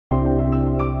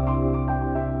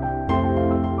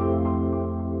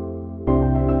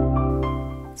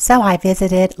So I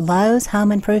visited Lowe's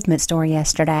home improvement store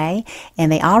yesterday,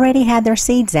 and they already had their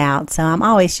seeds out, so I'm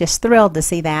always just thrilled to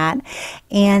see that.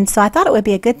 And so I thought it would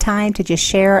be a good time to just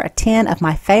share 10 of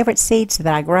my favorite seeds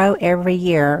that I grow every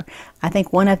year. I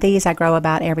think one of these I grow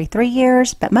about every 3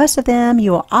 years, but most of them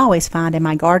you will always find in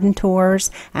my garden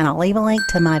tours, and I'll leave a link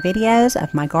to my videos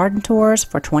of my garden tours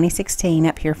for 2016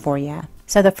 up here for you.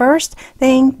 So the first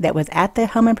thing that was at the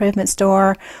home improvement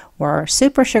store were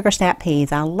super sugar snap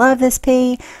peas. I love this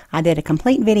pea. I did a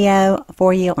complete video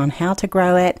for you on how to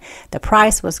grow it. The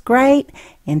price was great,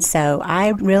 and so I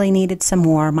really needed some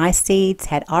more. My seeds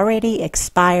had already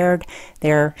expired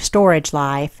their storage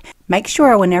life. Make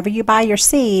sure whenever you buy your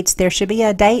seeds, there should be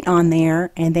a date on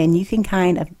there, and then you can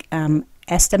kind of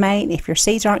estimate if your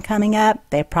seeds aren't coming up,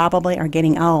 they probably are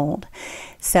getting old.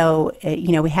 So,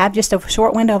 we have just a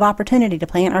short window of opportunity to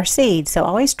plant our seeds. So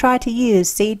always try to use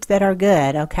seeds that are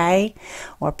good, okay?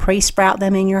 Or pre-sprout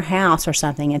them in your house or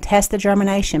something and test the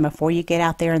germination before you get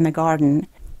out there in the garden.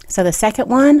 So the second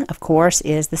one, of course,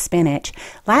 is the spinach.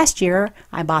 Last year,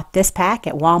 I bought this pack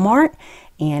at Walmart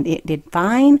and it did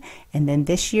fine. And then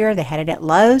this year, they had it at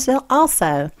Lowe's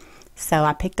also. So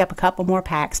I picked up a couple more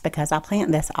packs because I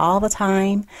plant this all the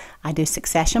time. I do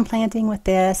succession planting with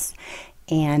this,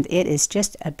 and it is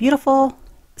just a beautiful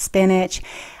spinach.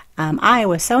 I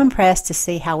was so impressed to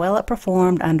see how well it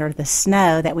performed under the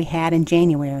snow that we had in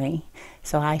January.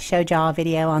 So I showed y'all a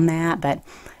video on that, but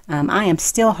I am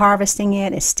still harvesting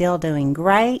it. It's still doing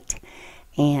great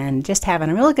and just having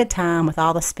a really good time with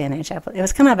all the spinach. It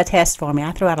was kind of a test for me.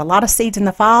 I threw out a lot of seeds in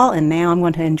the fall, and now I'm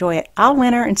going to enjoy it all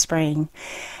winter and spring.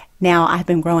 Now, I've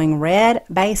been growing red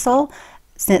basil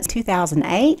since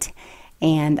 2008,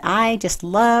 and I just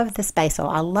love this basil.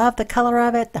 I love the color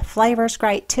of it. The flavor is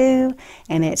great too,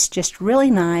 and it's just really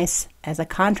nice as a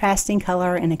contrasting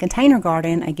color in a container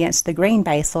garden against the green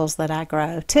basils that I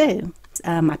grow too.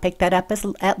 I picked that up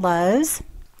at Lowe's.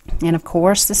 And of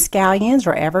course the scallions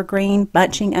or evergreen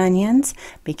bunching onions.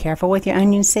 Be careful with your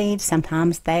onion seeds.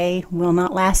 Sometimes they will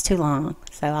not last too long.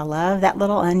 So I love that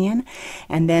little onion.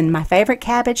 And then my favorite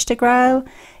cabbage to grow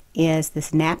is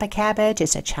this Napa cabbage.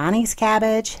 It's a Chinese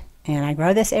cabbage, and I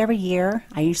grow this every year.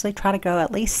 I usually try to grow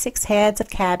at least 6 heads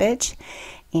of cabbage.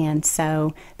 And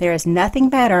so there is nothing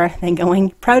better than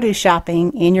going produce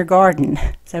shopping in your garden.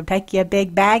 So take you a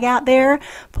big bag out there,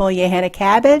 pull you a head of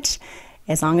cabbage.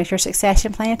 As long as you're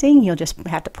succession planting, you'll just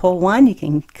have to pull one. You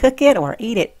can cook it or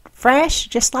eat it fresh,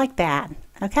 just like that,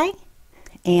 okay?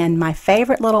 And my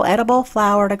favorite little edible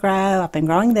flower to grow, I've been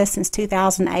growing this since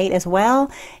 2008 as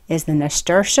well, is the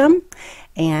nasturtium.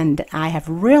 And I have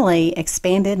really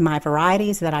expanded my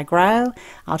varieties that I grow.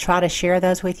 I'll try to share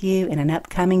those with you in an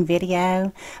upcoming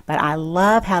video. But I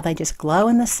love how they just glow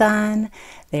in the sun.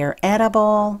 They're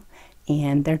edible.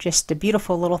 And they're just a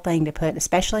beautiful little thing to put,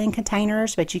 especially in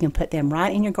containers, but you can put them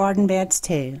right in your garden beds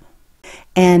too.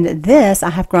 And this I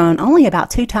have grown only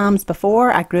about 2 times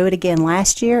before. I grew it again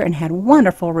last year and had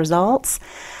wonderful results.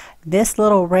 This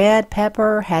little red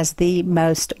pepper has the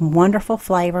most wonderful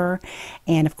flavor.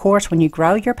 And of course, when you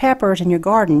grow your peppers in your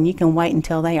garden, you can wait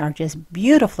until they are just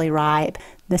beautifully ripe.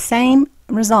 The same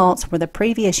results were the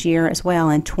previous year as well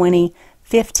in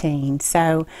 2015.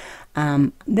 So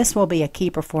this will be a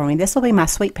keeper for me. This will be my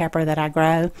sweet pepper that I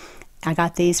grow. I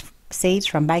got these seeds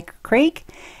from Baker Creek,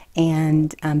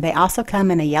 and they also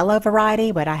come in a yellow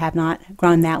variety, but I have not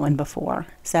grown that one before.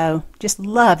 So just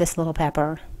love this little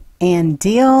pepper. And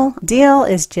dill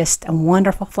is just a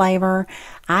wonderful flavor.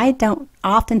 I don't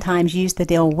oftentimes use the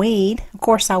dill weed. Of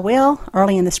course I will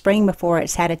early in the spring before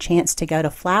it's had a chance to go to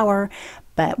flower.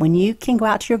 But when you can go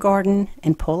out to your garden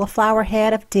and pull a flower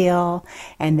head of dill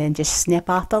and then just snip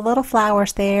off the little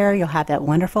flowers there, you'll have that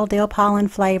wonderful dill pollen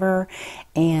flavor.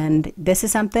 And this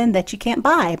is something that you can't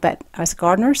buy, but as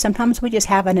gardeners, sometimes we just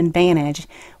have an advantage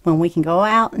when we can go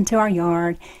out into our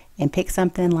yard and pick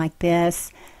something like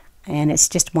this, and it's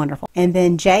just wonderful. And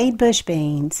then Jade Bush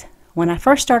Beans. When I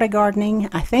first started gardening,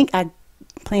 I think I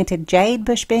planted Jade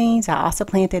Bush Beans. I also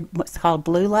planted what's called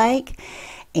Blue Lake,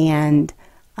 and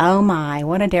oh my,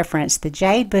 what a difference. The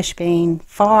Jade Bush Bean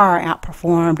far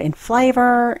outperformed in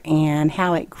flavor and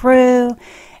how it grew.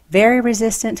 Very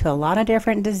resistant to a lot of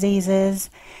different diseases.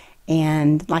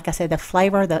 And like I said, the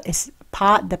flavor, the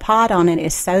pod on it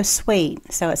is so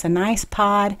sweet. So it's a nice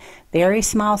pod, very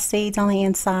small seeds on the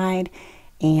inside.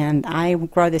 And I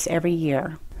grow this every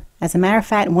year. As a matter of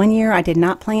fact, one year I did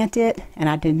not plant it, and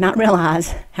I did not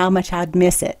realize how much I'd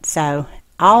miss it. So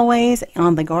always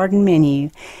on the garden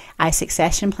menu, I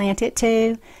succession plant it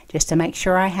too, just to make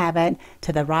sure I have it.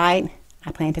 To the right,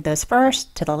 I planted those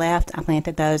first. To the left, I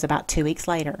planted those about 2 weeks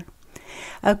later.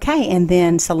 Okay, and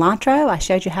then cilantro, I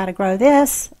showed you how to grow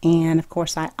this, and of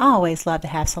course I always love to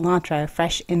have cilantro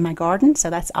fresh in my garden, so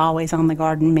that's always on the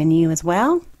garden menu as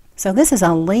well. So this is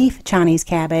a leaf Chinese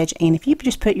cabbage, and if you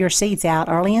just put your seeds out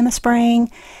early in the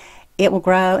spring, it will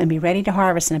grow and be ready to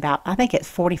harvest in about, I think it's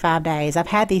 45 days. I've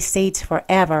had these seeds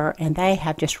forever, and they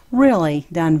have just really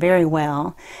done very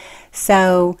well.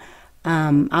 So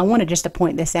I wanted just to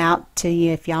point this out to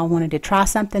you if y'all wanted to try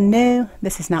something new.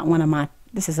 This is not one of my,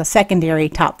 this is a secondary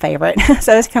top favorite,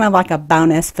 so it's kind of like a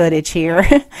bonus footage here.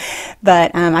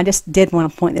 But I just did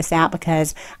want to point this out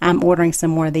because I'm ordering some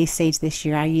more of these seeds this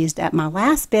year. I used up my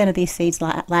last bit of these seeds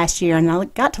last year, and I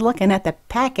got to looking at the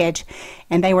package,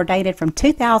 and they were dated from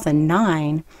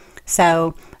 2009.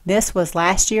 So this was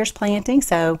last year's planting,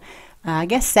 so I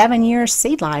guess 7 years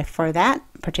seed life for that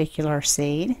particular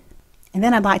seed. And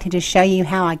then I'd like to just show you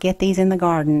how I get these in the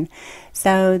garden.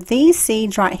 So these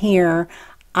seeds right here,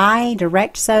 I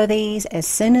direct sow these as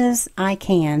soon as I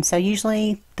can. So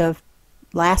usually the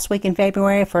last week in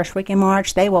February, first week in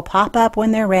March, they will pop up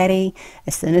when they're ready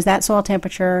as soon as that soil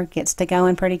temperature gets to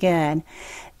going pretty good.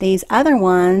 These other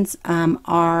ones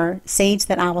are seeds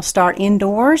that I will start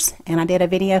indoors, and I did a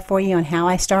video for you on how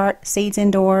I start seeds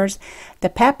indoors. The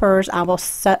peppers, I will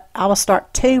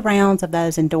start 2 rounds of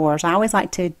those indoors. I always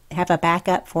like to have a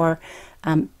backup for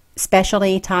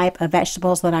specialty type of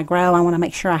vegetables that I grow. I want to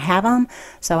make sure I have them,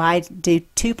 so I do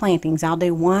 2 plantings. I'll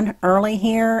do one early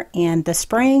here in the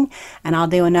spring, and I'll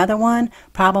do another one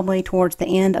probably towards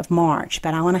the end of March,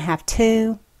 but I want to have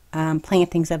 2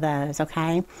 plantings of those,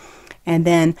 okay? And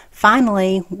then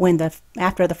finally,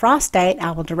 after the frost date, I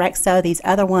will direct sow these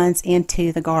other ones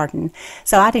into the garden.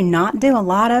 So I do not do a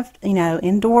lot of,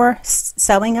 indoor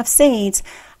sowing of seeds.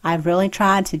 I've really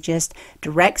tried to just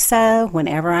direct sow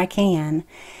whenever I can.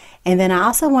 And then I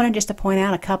also wanted just to point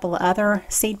out a couple of other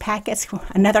seed packets,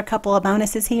 another couple of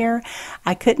bonuses here.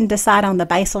 I couldn't decide on the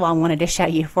basil I wanted to show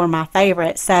you for my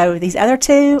favorite. So these other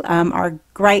 2 are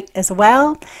great as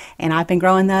well. And I've been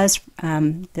growing those,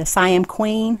 the Siam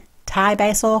Queen Thai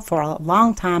Basil, for a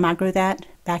long time. I grew that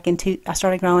back I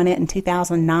started growing it in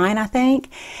 2009, I think.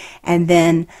 And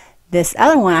then this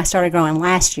other one I started growing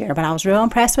last year, but I was real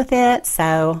impressed with it.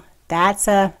 So that's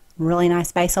a really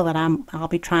nice basil that I'll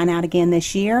be trying out again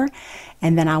this year.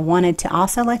 And then I wanted to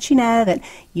also let you know that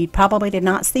you probably did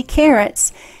not see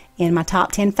carrots in my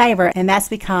top 10 favorite, and that's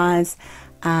because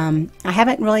I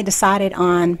haven't really decided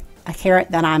on a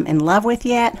carrot that I'm in love with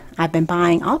yet. I've been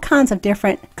buying all kinds of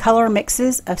different color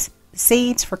mixes of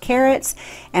seeds for carrots,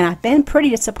 and I've been pretty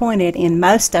disappointed in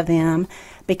most of them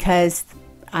because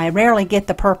I rarely get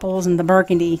the purples and the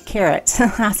burgundy carrots.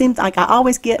 It seems like I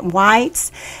always get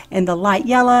whites and the light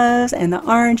yellows and the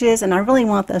oranges, and I really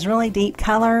want those really deep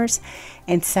colors.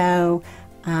 And so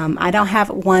I don't have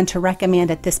one to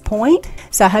recommend at this point.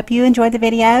 So I hope you enjoyed the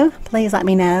video. Please let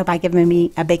me know by giving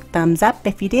me a big thumbs up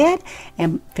if you did,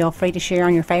 and feel free to share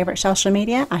on your favorite social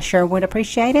media. I sure would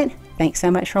appreciate it. Thanks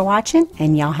so much for watching,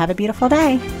 and y'all have a beautiful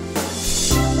day.